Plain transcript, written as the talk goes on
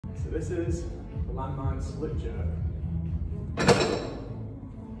this is the landmine split jerk.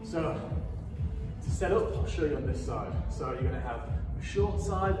 So to set up, I'll show you on this side. So you're going to have a short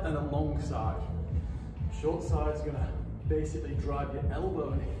side and a long side. Short side is going to basically drive your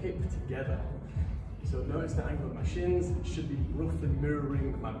elbow and hip together. So notice the angle of my shins should be roughly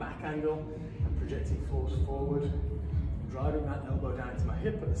mirroring my back angle and projecting force forward, driving that elbow down into my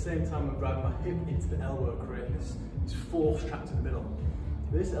hip. At the same time, I'm driving my hip into the elbow, creating this force trapped in the middle.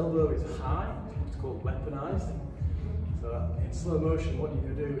 This elbow is high, it's called weaponized. So in slow motion, what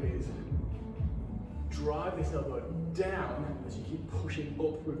you're going to do is drive this elbow down as you keep pushing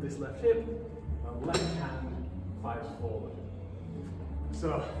up with this left hip, and left hand fires forward.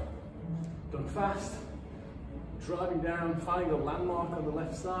 So, done fast, driving down, finding a landmark on the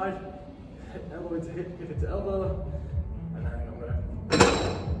left side, elbow into hip, hip into elbow, and then I'm going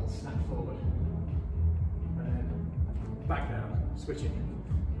to snap forward, and then back down, switching.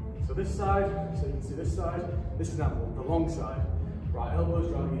 So this side, so you can see this side, this is now the long side. Right elbow is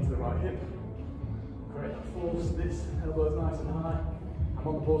driving into the right hip, create that force, this elbow is nice and high, I'm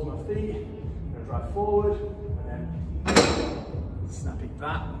on the balls of my feet, I'm going to drive forward, and then snapping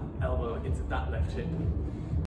that elbow into that left hip.